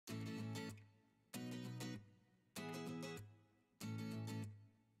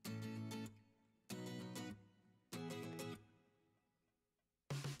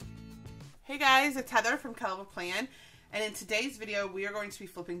Hey guys, it's Heather from Kell Plan, and in today's video we are going to be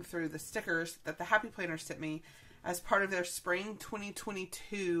flipping through the stickers that the Happy Planners sent me as part of their Spring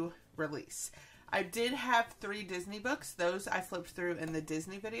 2022 release. I did have 3 Disney books. Those I flipped through in the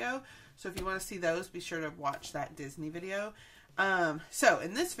Disney video, so if you want to see those, be sure to watch that Disney video. So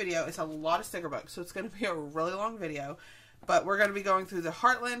in this video, it's a lot of sticker books, so it's going to be a really long video, but we're going to be going through the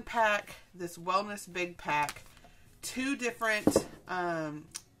Heartland pack, this Wellness Big Pack, 2 different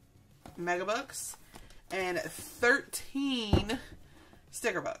mega books, and 13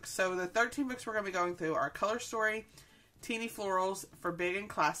 sticker books. So the 13 books we're going to be going through are Color Story, Teeny Florals for Big and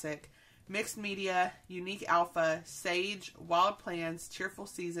Classic, Mixed Media, Unique Alpha, Sage, Wild Plans, Cheerful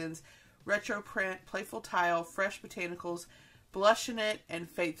Seasons, Retro Print, Playful Tile, Fresh Botanicals, Blushin' It, and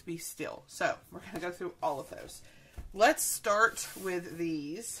Faith Be Still. So we're going to go through all of those. Let's start with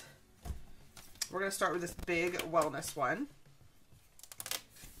these. We're going to start with this big wellness one.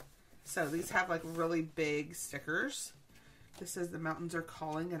 So these have like really big stickers. This says the mountains are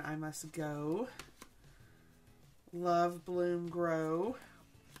calling and I must go. Love, bloom, grow.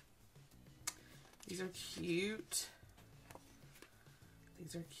 These are cute.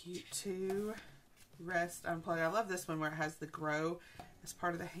 These are cute too. Rest, unplug. I love this one where it has the grow as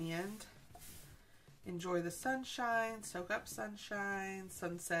part of the hand. Enjoy the sunshine, soak up sunshine,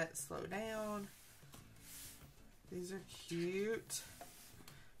 sunset, slow down. These are cute.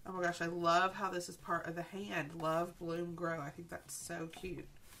 Oh my gosh, I love how this is part of the hand. Love, bloom, grow. I think that's so cute.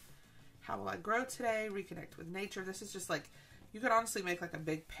 How will I grow today? Reconnect with nature. This is just like, you could honestly make like a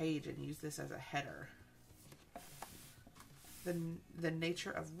big page and use this as a header. The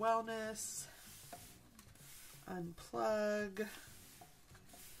nature of wellness. Unplug.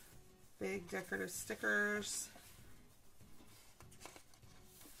 Big decorative stickers.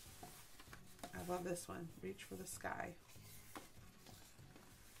 I love this one. Reach for the sky.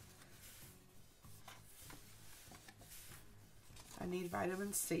 I need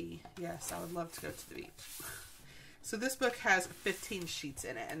vitamin C. Yes, I would love to go to the beach. So this book has 15 sheets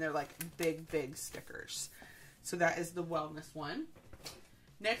in it, and they're like big, big stickers. So that is the wellness one.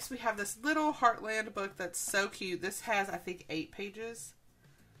 Next, we have this little Heartland book that's so cute. This has, I think, 8 pages.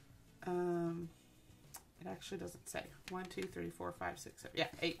 It actually doesn't say. 1, 2, 3, 4, 5, 6, 7. Yeah,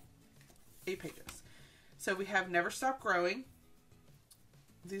 8 pages. So we have Never Stop Growing.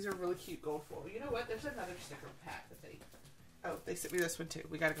 These are really cute gold foil. You know what? There's another sticker pack that they sent me this one too.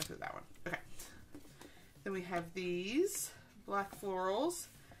 We got to go through that one. Okay. Then we have these black florals,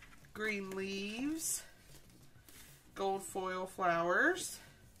 green leaves, gold foil flowers,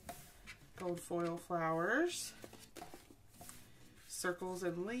 circles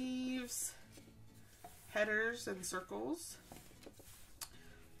and leaves, headers and circles,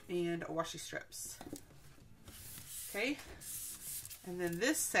 and washi strips. Okay. And then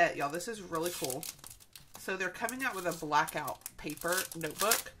this set, y'all, this is really cool. So they're coming out with a blackout paper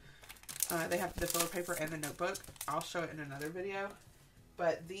notebook. They have the filler paper and the notebook. I'll show it in another video.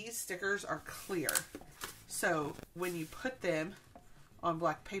 But these stickers are clear. So when you put them on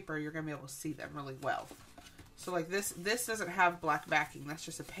black paper, you're going to be able to see them really well. So like this doesn't have black backing. That's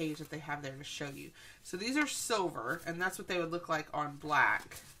just a page that they have there to show you. So these are silver, and that's what they would look like on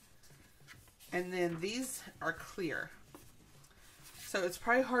black. And then these are clear. So it's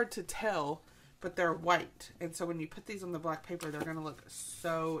probably hard to tell, but they're white. And so when you put these on the black paper, they're going to look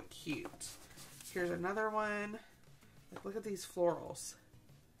so cute. Here's another one. Like, look at these florals.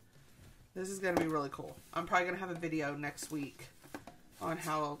 This is going to be really cool. I'm probably going to have a video next week on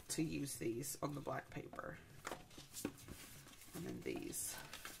how to use these on the black paper. And then these.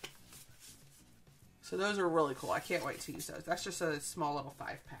 So those are really cool. I can't wait to use those. That's just a small little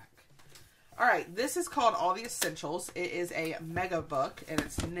 5-pack. Alright, this is called All the Essentials. It is a mega book, and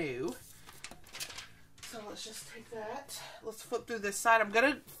it's new. So let's just take that. Let's flip through this side. I'm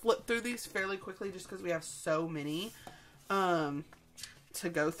going to flip through these fairly quickly just because we have so many to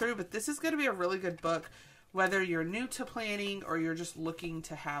go through. But this is going to be a really good book, whether you're new to planning or you're just looking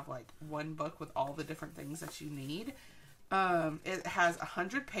to have like one book with all the different things that you need. It has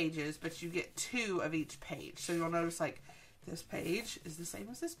 100 pages, but you get 2 of each page. So you'll notice like this page is the same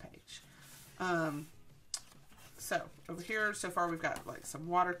as this page. So over here, so far we've got like some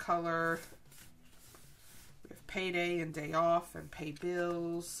watercolor. We have payday and day off and pay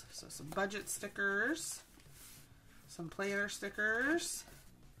bills. So some budget stickers, some planner stickers,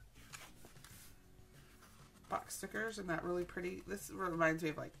 box stickers, and that really pretty. This reminds me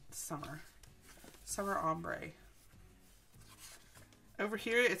of like summer ombre. Over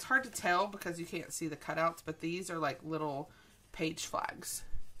here, it's hard to tell because you can't see the cutouts, but these are like little page flags.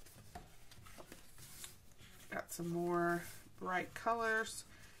 Got some more bright colors.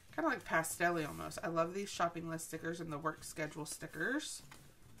 Kind of like pastel-y almost. I love these shopping list stickers and the work schedule stickers.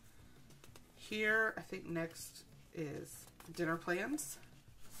 Here, I think next is dinner plans.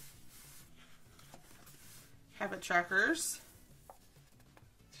 Habit trackers.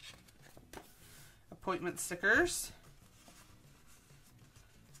 Appointment stickers.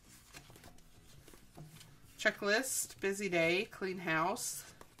 Checklist, busy day, clean house.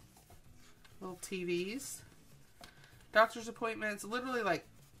 Little TVs. Doctor's appointments. Literally like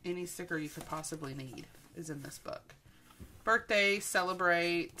any sticker you could possibly need is in this book. Birthday,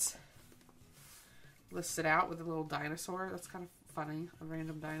 celebrate. Listed out with a little dinosaur. That's kind of funny. A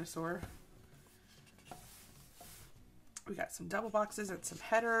random dinosaur. We got some double boxes and some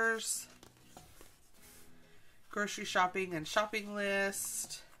headers. Grocery shopping and shopping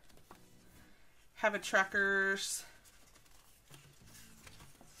list. Habit trackers.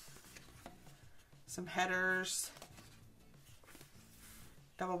 Some headers.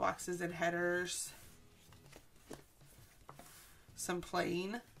 Double boxes and headers. Some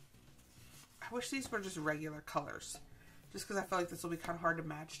plain. I wish these were just regular colors. Just because I feel like this will be kind of hard to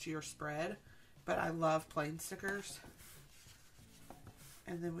match to your spread. But I love plain stickers.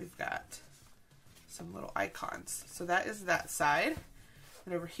 And then we've got some little icons. So that is that side.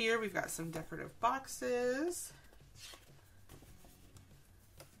 And over here we've got some decorative boxes.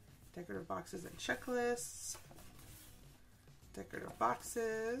 Decorative boxes and checklists. Decorative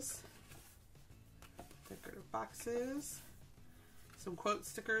boxes. Decorative boxes. Some quote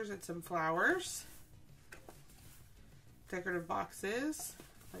stickers and some flowers. Decorative boxes,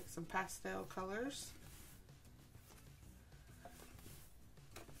 like some pastel colors.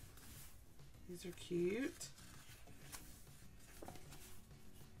 These are cute.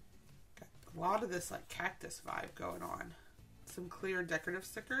 Got a lot of this like cactus vibe going on. Some clear decorative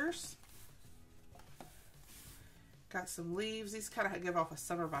stickers. Got some leaves. These kind of give off a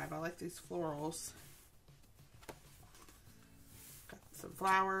summer vibe. I like these florals. Got some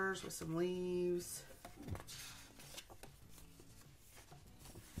flowers with some leaves.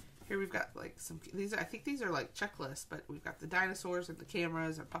 Here we've got like some, these, I think these are like checklists, but we've got the dinosaurs and the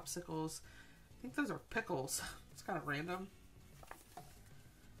cameras and popsicles. I think those are pickles. It's kind of random.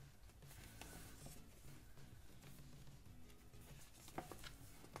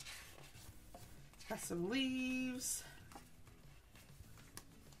 Got some leaves.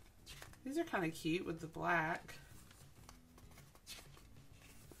 These are kind of cute with the black.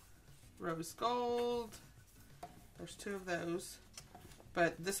 Rose gold. There's two of those.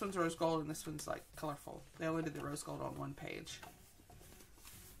 But this one's rose gold and this one's like colorful. They only did the rose gold on one page.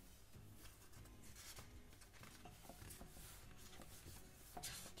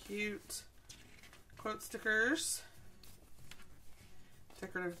 Cute. Quote stickers.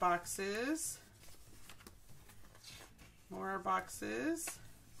 Decorative boxes. More boxes.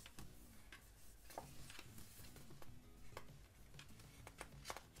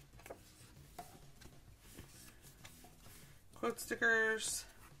 Quote stickers.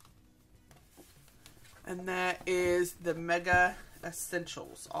 And that is the Mega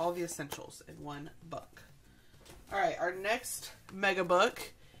Essentials. All the essentials in one book. Alright, our next mega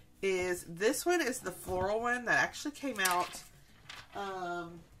book is, this one is the floral one that actually came out, I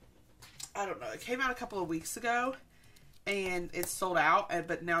don't know, it came out a couple of weeks ago. And it's sold out,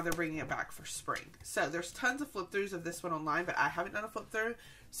 but now they're bringing it back for spring. So there's tons of flip throughs of this one online, but I haven't done a flip through.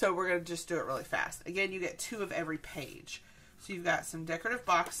 So we're going to just do it really fast. Again, you get 2 of every page. So you've got some decorative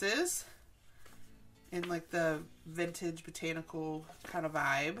boxes in like the vintage botanical kind of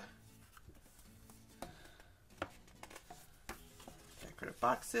vibe. Decorative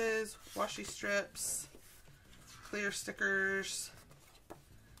boxes, washi strips, clear stickers,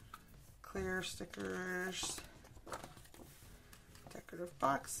 decorative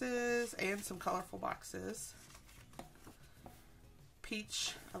boxes, and some colorful boxes.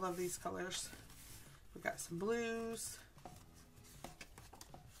 Peach, I love these colors. We've got some blues.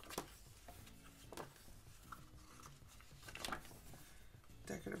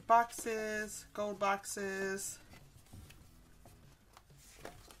 Decorative boxes, gold boxes,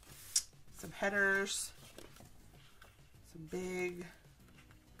 some headers, some big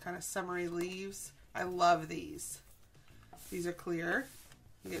kind of summery leaves. I love these. These are clear.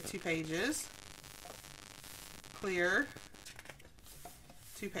 You get 2 pages. Clear.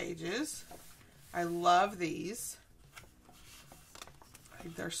 2 pages. I love these. I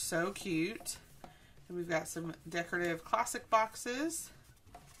think they're so cute. And we've got some decorative classic boxes.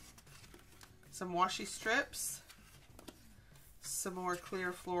 Some washi strips. Some more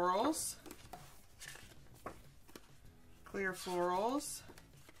clear florals. Clear florals.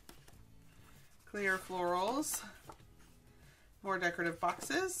 Clear florals. More decorative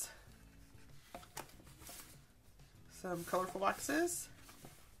boxes. Some colorful boxes.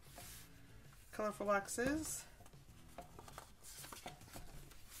 Colorful boxes.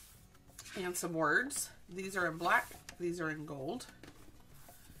 And some words. These are in black. These are in gold.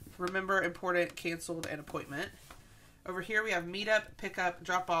 Remember, important, canceled, and appointment. Over here we have meetup, pickup,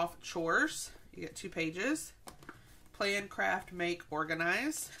 drop off, chores. You get 2 pages. Plan, craft, make,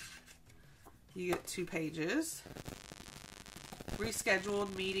 organize. You get 2 pages.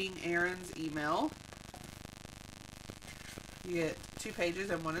 Rescheduled, meeting, errands, email. You get 2 pages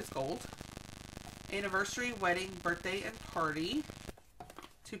and 1 is gold. Anniversary, wedding, birthday, and party.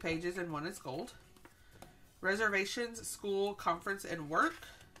 2 pages and 1 is gold. Reservations, school, conference, and work.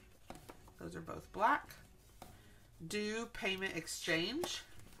 Those are both black. Due, payment, exchange.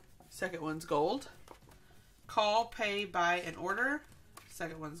 Second one's gold. Call, pay, buy, and order.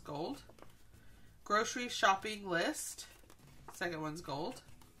 Second one's gold. Grocery, shopping, list. Second one's gold.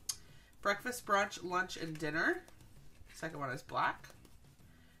 Breakfast, brunch, lunch, and dinner. Second one is black.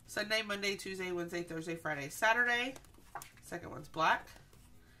 Sunday, Monday, Tuesday, Wednesday, Thursday, Friday, Saturday. Second one's black.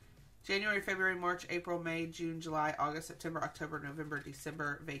 January, February, March, April, May, June, July, August, September, October, November,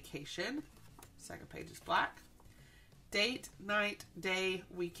 December, vacation. Second page is black. Date, night, day,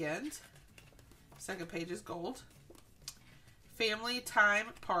 weekend. Second page is gold. Family, time,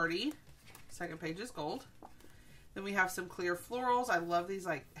 party. Second page is gold. Then we have some clear florals. I love these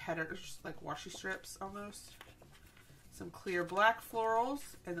like headers, like washi strips almost. Some clear black florals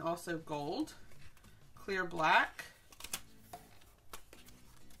and also gold. Clear black.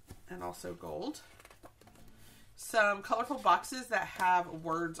 And also gold. Some colorful boxes that have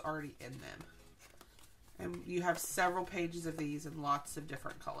words already in them. And you have several pages of these in lots of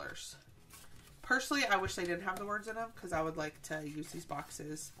different colors. Personally, I wish they didn't have the words in them because I would like to use these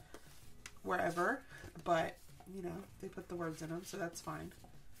boxes wherever. But, you know, they put the words in them, so that's fine.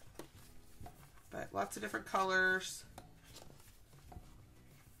 But lots of different colors.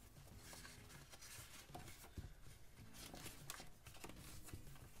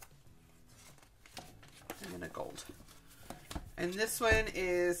 And then a gold. And this one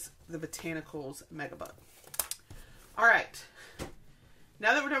is the Botanicals Mega Book. All right.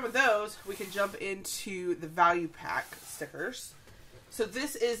 Now that we're done with those, we can jump into the value pack stickers. So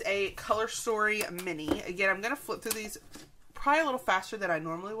this is a Color Story mini. Again, I'm going to flip through these probably a little faster than I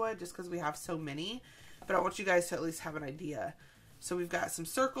normally would just because we have so many. But I want you guys to at least have an idea. So we've got some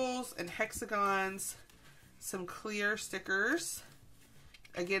circles and hexagons, some clear stickers.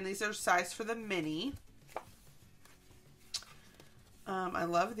 Again, these are sized for the mini. I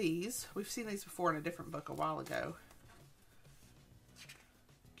love these. We've seen these before in a different book a while ago.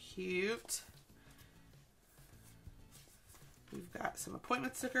 Cute. We've got some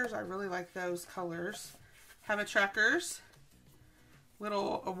appointment stickers. I really like those colors. Habit trackers.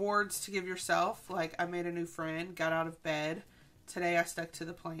 Little awards to give yourself. Like, I made a new friend. Got out of bed. Today I stuck to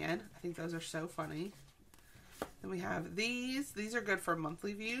the plan. I think those are so funny. Then we have these. These are good for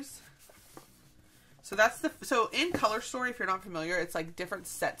monthly views. So that's so in Color Story, if you're not familiar, it's like different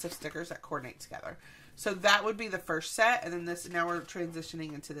sets of stickers that coordinate together. So that would be the first set, and then this, now we're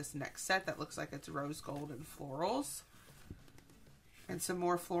transitioning into this next set that looks like it's rose gold and florals. And some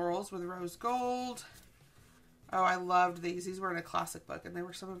more florals with rose gold. Oh, I loved these. These were in a classic book, and they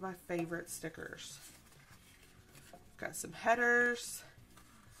were some of my favorite stickers. Got some headers.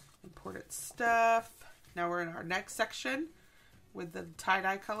 Important stuff. Now we're in our next section with the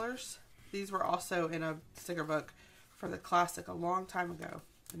tie-dye colors. These were also in a sticker book for the classic a long time ago.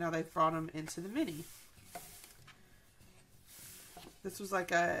 And now they've brought them into the mini. This was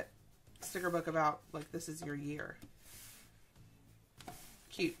like a sticker book about, like, this is your year.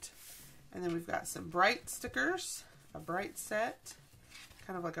 Cute. And then we've got some bright stickers. A bright set.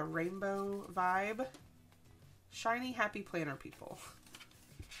 Kind of like a rainbow vibe. Shiny, happy planner people.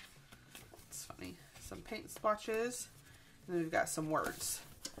 It's funny. Some paint splotches. And then we've got some words.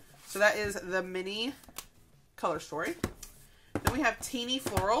 So that is the mini Color Story. Then we have teeny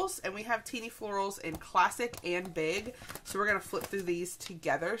florals, and we have teeny florals in classic and big. So we're going to flip through these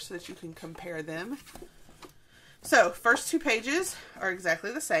together so that you can compare them. So first 2 pages are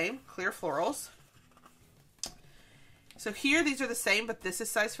exactly the same, clear florals. So here these are the same, but this is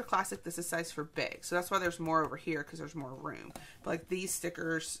size for classic, this is size for big. So that's why there's more over here, because there's more room. But like these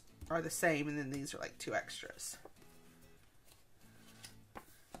stickers are the same, and then these are like 2 extras.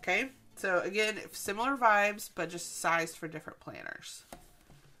 Okay, so again, similar vibes, but just sized for different planners.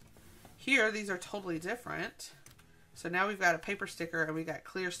 Here, these are totally different. So now we've got a paper sticker and we got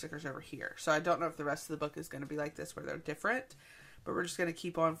clear stickers over here. So I don't know if the rest of the book is going to be like this where they're different, but we're just going to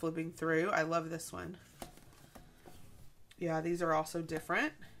keep on flipping through. I love this one. Yeah, these are also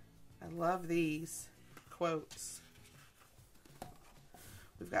different. I love these quotes.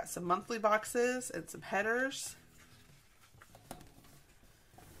 We've got some monthly boxes and some headers.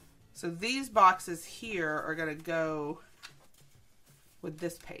 So these boxes here are going to go with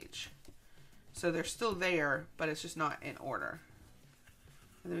this page. So they're still there, but it's just not in order.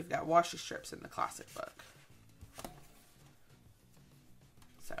 And then we've got washi strips in the classic book.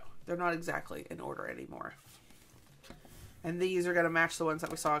 So they're not exactly in order anymore. And these are going to match the ones that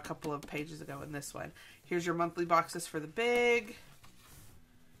we saw a couple of pages ago in this one. Here's your monthly boxes for the big.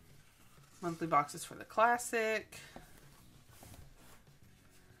 Monthly boxes for the classic.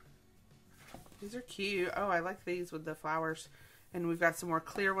 These are cute. Oh, I like these with the flowers. And we've got some more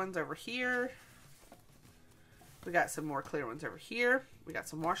clear ones over here. We got some more clear ones over here. We got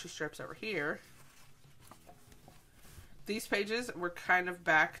some washi strips over here. These pages were kind of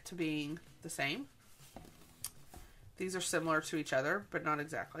back to being the same. These are similar to each other, but not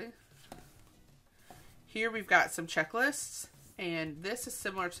exactly. Here we've got some checklists, and this is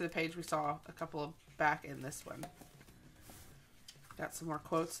similar to the page we saw a couple of back in this one. Got some more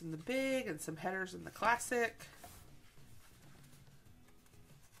quotes in the big and some headers in the classic.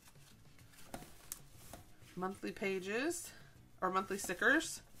 Monthly pages, or monthly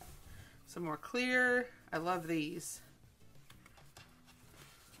stickers. Some more clear. I love these.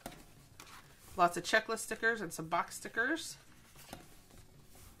 Lots of checklist stickers and some box stickers.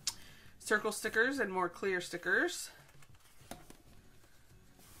 Circle stickers and more clear stickers.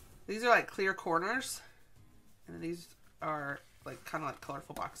 These are like clear corners. And these are like kind of like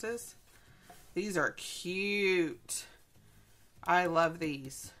colorful boxes. These are cute. I love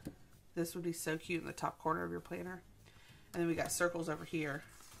these. This would be so cute in the top corner of your planner. And then we got circles over here.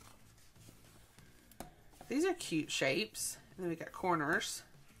 These are cute shapes. And then we got corners.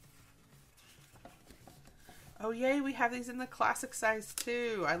 Oh yay, we have these in the classic size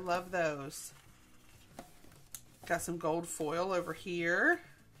too. I love those. Got some gold foil over here.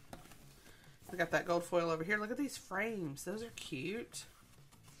 We got that gold foil over here. Look at these frames. Those are cute.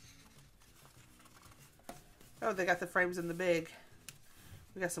 Oh, they got the frames in the big.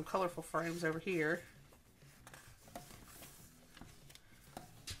 We got some colorful frames over here.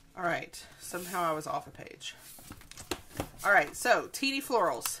 All right, somehow I was off a page. All right, so TD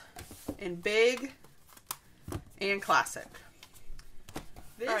Florals in big and classic.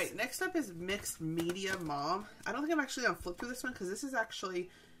 All right, next up is Mixed Media Mom. I don't think I'm actually going to flip through this one because this is actually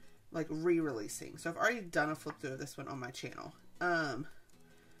like re-releasing. So I've already done a flip through of this one on my channel.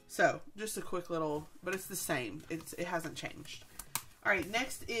 So just a quick little, but it's the same. It hasn't changed. All right,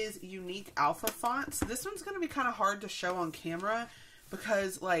 next is Unique Alpha Fonts. This one's going to be kind of hard to show on camera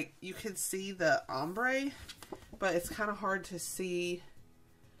because like you can see the ombre, but it's kind of hard to see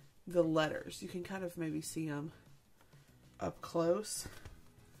the letters. You can kind of maybe see them up close,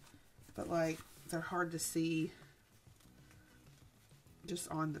 but like they're hard to see just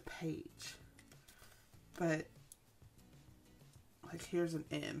on the page. But like here's an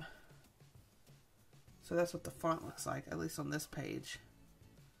M, so that's what the font looks like, at least on this page.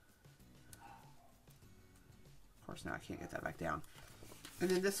 Of course now I can't get that back down. And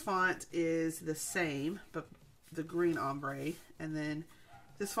then this font is the same but the green ombre, and then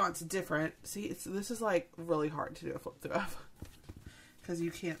this font's different. See, this is like really hard to do a flip through of because you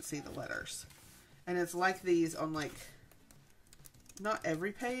can't see the letters. And it's like these on like, not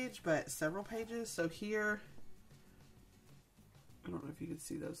every page, but several pages. So here, I don't know if you can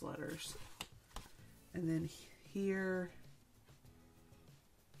see those letters. And then here,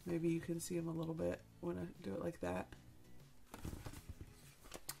 maybe you can see them a little bit when I do it like that.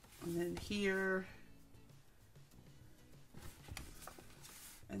 And then here,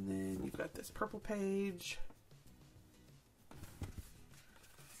 and then you've got this purple page.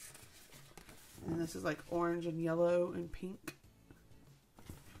 And this is like orange and yellow and pink.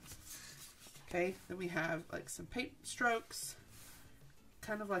 Okay, then we have like some paint strokes.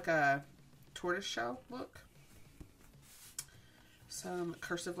 Kind of like a tortoiseshell look. Some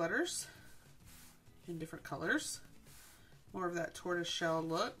cursive letters in different colors. More of that tortoiseshell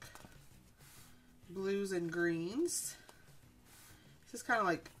look. Blues and greens. This is kind of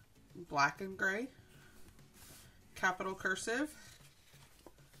like black and gray. Capital cursive.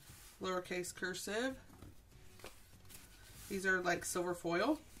 Lowercase cursive. These are like silver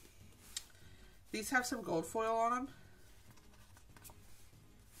foil. These have some gold foil on them.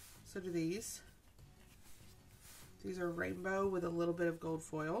 So do these. These are rainbow with a little bit of gold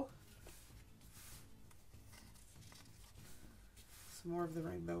foil. Some more of the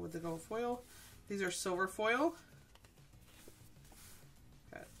rainbow with the gold foil. These are silver foil.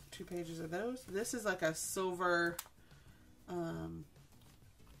 Got 2 pages of those. This is like a silver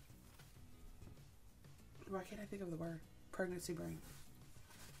Why can't I think of the word? Pregnancy brain.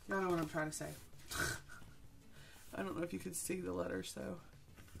 I don't know what I'm trying to say. I don't know if you can see the letters though.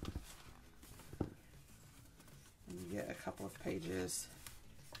 And you get a couple of pages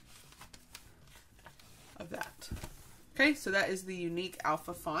of that. Okay, so that is the unique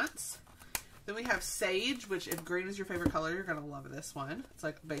alpha fonts. Then we have Sage, which if green is your favorite color, you're going to love this one. It's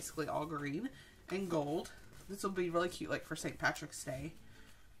like basically all green and gold. This will be really cute like for St. Patrick's Day.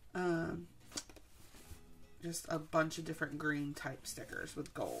 Just a bunch of different green type stickers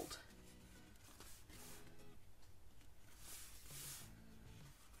with gold.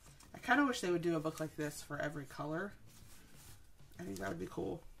 I kind of wish they would do a book like this for every color. I think that would be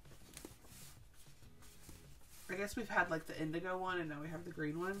cool. I guess we've had like the indigo one and now we have the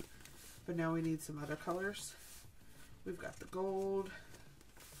green one. But now we need some other colors. We've got the gold,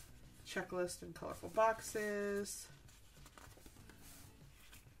 checklist and colorful boxes.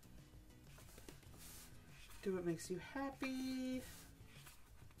 Do what makes you happy.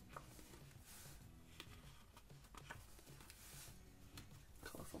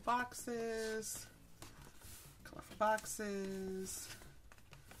 Colorful boxes. Colorful boxes.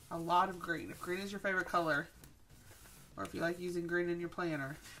 A lot of green. If green is your favorite color, or if you like using green in your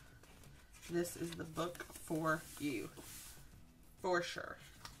planner, this is the book for you. For sure.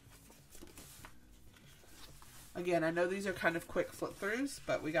 Again, I know these are kind of quick flip throughs,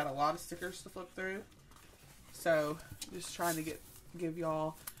 but we got a lot of stickers to flip through. So, just trying to give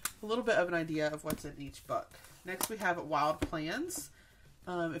y'all a little bit of an idea of what's in each book. Next, we have Wild Plans.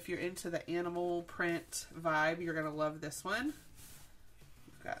 If you're into the animal print vibe, you're going to love this one.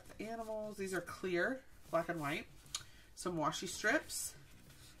 We've got the animals. These are clear, black and white. Some washi strips,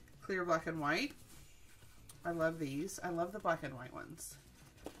 clear, black and white. I love these. I love the black and white ones.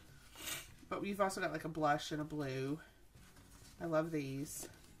 But we've also got like a blush and a blue. I love these.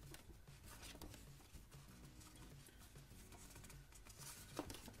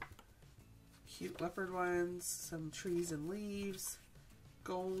 Cute leopard ones, some trees and leaves,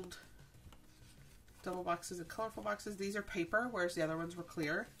 gold, double boxes and colorful boxes. These are paper, whereas the other ones were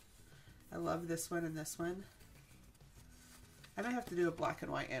clear. I love this one and this one. I might have to do a black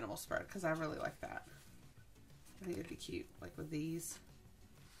and white animal spread because I really like that. I think it'd be cute, like with these.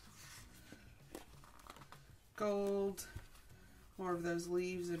 Gold, more of those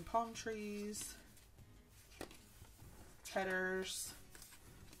leaves and palm trees. Headers.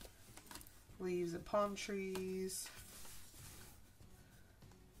 Leaves and palm trees.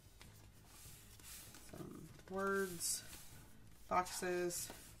 Some words. Boxes.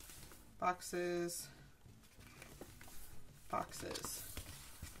 Boxes. Boxes.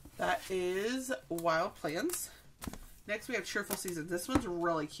 That is Wild Plans. Next we have Cheerful Seasons. This one's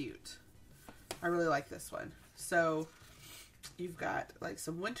really cute. I really like this one. So you've got like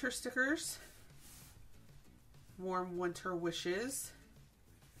some winter stickers. Warm winter wishes.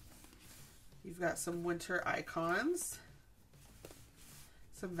 You've got some winter icons,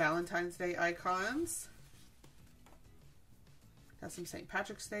 some Valentine's Day icons, got some St.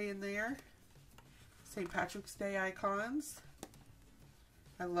 Patrick's Day in there, St. Patrick's Day icons.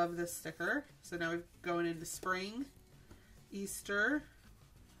 I love this sticker. So now we're going into spring, Easter,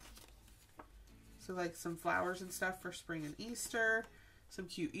 so like some flowers and stuff for spring and Easter, some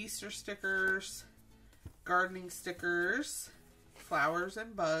cute Easter stickers, gardening stickers, flowers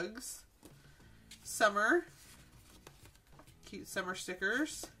and bugs. Summer, cute summer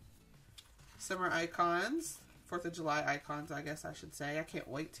stickers, summer icons, 4th of July icons, I guess I should say. I can't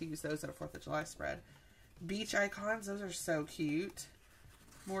wait to use those at a 4th of July spread. Beach icons, those are so cute.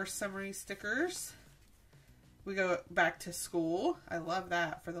 More summery stickers. We go back to school. I love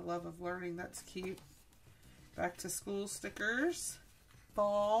that. For the love of learning, that's cute. Back to school stickers.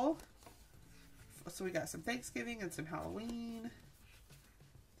 Fall. So we got some Thanksgiving and some Halloween.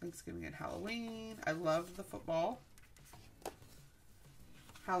 Thanksgiving and Halloween. I love the football.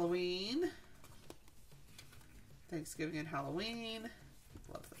 Halloween. Thanksgiving and Halloween.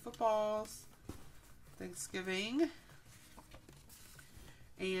 Love the footballs. Thanksgiving.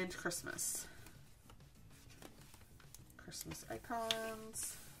 And Christmas. Christmas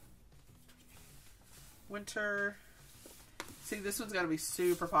icons. Winter. See, this one's going to be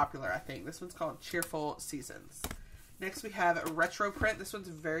super popular, I think. This one's called Cheerful Seasons. Next we have retro print. This one's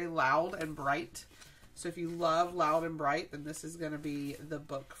very loud and bright. So if you love loud and bright, then this is going to be the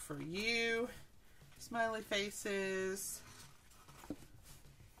book for you. Smiley faces.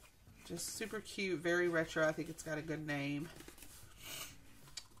 Just super cute, very retro. I think it's got a good name.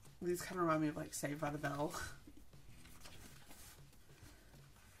 These kind of remind me of like Saved by the Bell.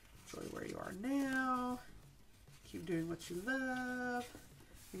 Enjoy Where You Are Now. Keep doing what you love.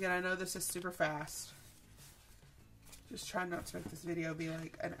 Again, I know this is super fast. Just trying not to make this video be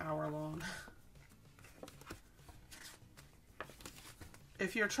like an hour long.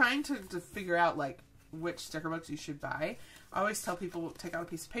 If you're trying to figure out like which sticker books you should buy, I always tell people, take out a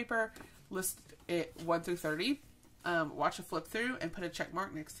piece of paper, list it 1 through 30, watch a flip through, and put a check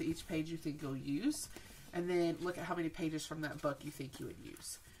mark next to each page you think you'll use, and then look at how many pages from that book you think you would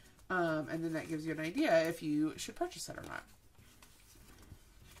use. And then that gives you an idea if you should purchase it or not.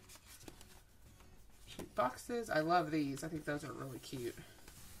 Cute boxes. I love these. I think those are really cute.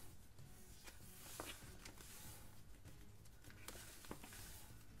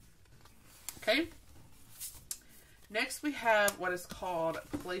 Okay. Next we have what is called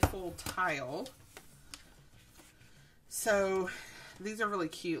Playful Tile. So these are really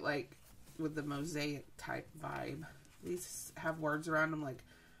cute, like with the mosaic type vibe. These have words around them like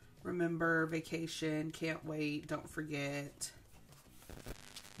remember, vacation, can't wait, don't forget.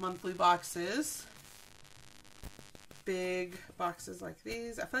 Monthly boxes. Big boxes like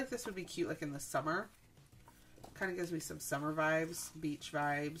these. I feel like this would be cute like in the summer. Kind of gives me some summer vibes, beach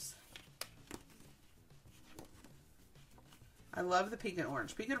vibes. I love the pink and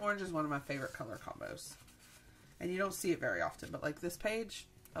orange. Pink and orange is one of my favorite color combos. And you don't see it very often, but like this page,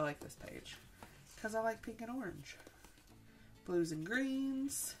 I like this page. Because I like pink and orange. Blues and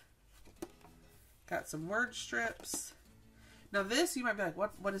greens. Got some word strips. Now this, you might be like,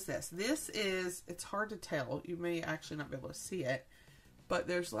 what is this? This is, it's hard to tell. You may actually not be able to see it. But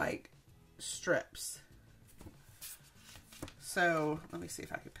there's like strips. So, let me see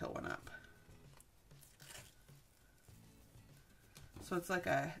if I can peel one up. So it's like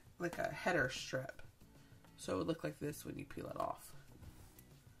a header strip. So it would look like this when you peel it off.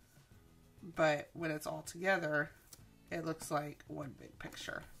 But when it's all together, it looks like one big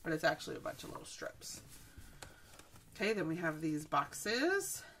picture. But it's actually a bunch of little strips. Okay, then we have these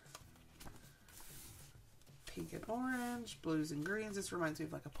boxes. Pink and orange, blues and greens. This reminds me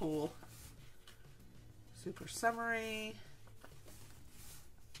of like a pool. Super summery.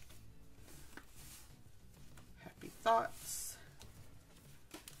 Happy thoughts.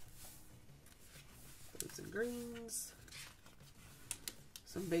 Blues and greens.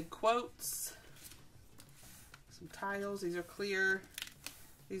 Some big quotes. Some tiles. These are clear.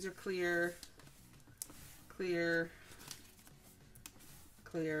 These are clear. Clear.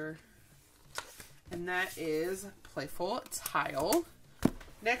 Clear. And that is Playful Tile.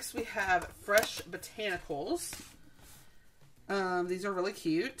 Next we have Fresh Botanicals. These are really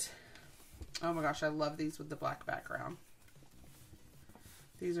cute. Oh my gosh, I love these with the black background.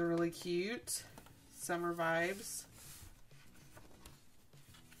 These are really cute. Summer vibes.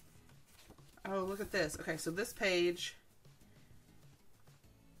 Oh, look at this. Okay, so this page,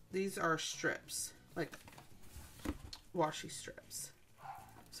 these are strips, like washi strips.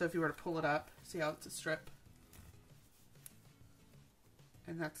 So if you were to pull it up, see how it's a strip?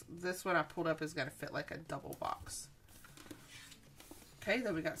 And that's, this one I pulled up is going to fit like a double box. Okay,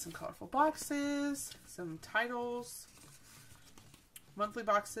 then we got some colorful boxes, some titles, monthly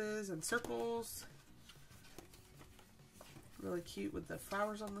boxes and circles. Really cute with the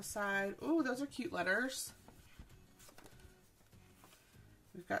flowers on the side. Ooh, those are cute letters.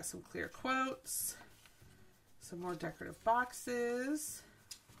 We've got some clear quotes, some more decorative boxes.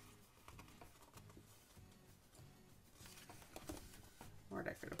 More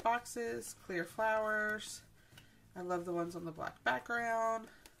decorative boxes, clear flowers. I love the ones on the black background.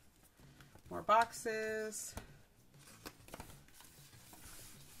 More boxes.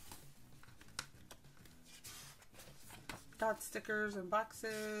 Dot stickers and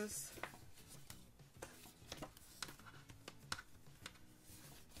boxes.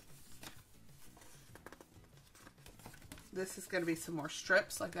 This is going to be some more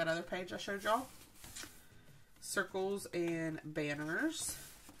strips like that other page I showed y'all. Circles and banners.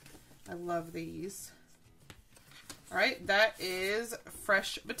 I love these. Alright, that is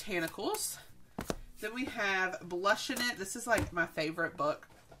Fresh Botanicals. Then we have Blush in It. This is like my favorite book,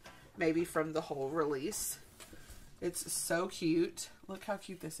 maybe from the whole release. It's so cute. Look how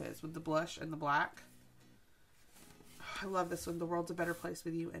cute this is with the blush and the black. I love this one. The world's a better place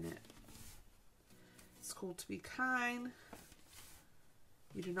with you in it. It's cool to be kind.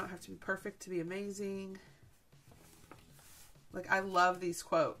 You do not have to be perfect to be amazing. Like, I love these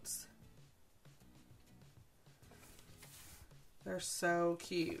quotes. They're so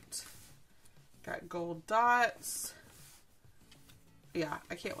cute. Got gold dots. Yeah,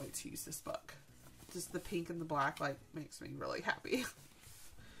 I can't wait to use this book. Just the pink and the black, like, makes me really happy.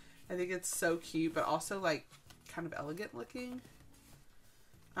 I think it's so cute, but also, like, kind of elegant looking.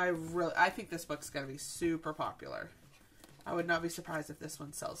 I think this book's going to be super popular. I would not be surprised if this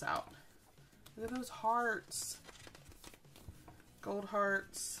one sells out. Look at those hearts. Gold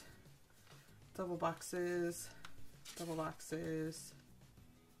hearts. Double boxes. Double boxes.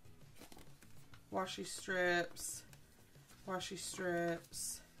 Washi strips. Washi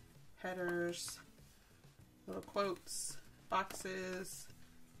strips. Headers. Little quotes. Boxes.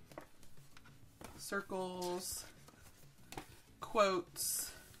 Circles.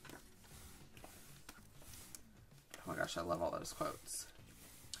 Quotes. Oh my gosh, I love all those quotes.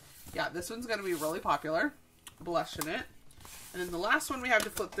 Yeah, this one's going to be really popular. Blush in it. And then the last one we have to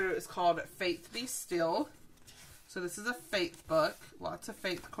flip through is called Faith Be Still. So this is a faith book. Lots of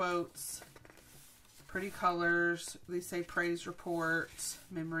faith quotes. Pretty colors. These say praise reports.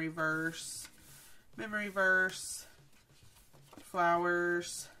 Memory verse. Memory verse.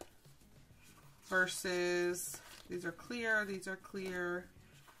 Flowers. Verses. These are clear. These are clear.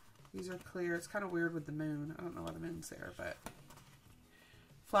 These are clear. It's kind of weird with the moon. I don't know why the moon's there, but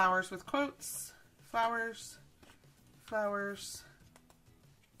flowers with quotes. Flowers. Flowers.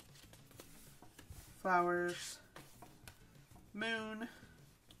 Flowers. Moon.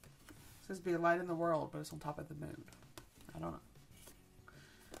 It says be a light in the world, but it's on top of the moon. I don't know.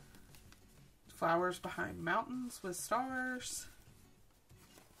 Flowers behind mountains with stars.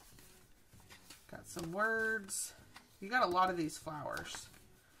 Got some words. You got a lot of these flowers.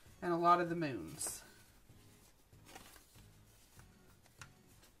 And a lot of the moons.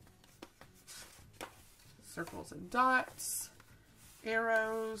 Circles and dots.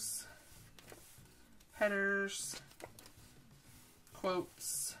 Arrows. Headers.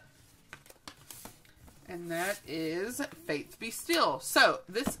 Quotes. And that is Faith Be Still. So,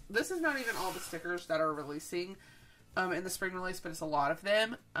 this is not even all the stickers that are releasing in the spring release, but it's a lot of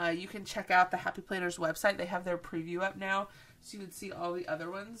them. You can check out the Happy Planners website. They have their preview up now, so you can see all the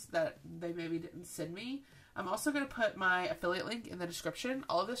other ones that they maybe didn't send me. I'm also going to put my affiliate link in the description.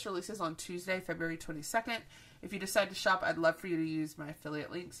 All of this releases on Tuesday, February 22nd. If you decide to shop, I'd love for you to use my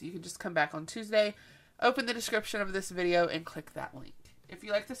affiliate link. So you can just come back on Tuesday, open the description of this video, and click that link. If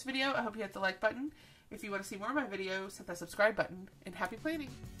you like this video, I hope you hit the like button. If you want to see more of my videos, hit that subscribe button, and happy planning!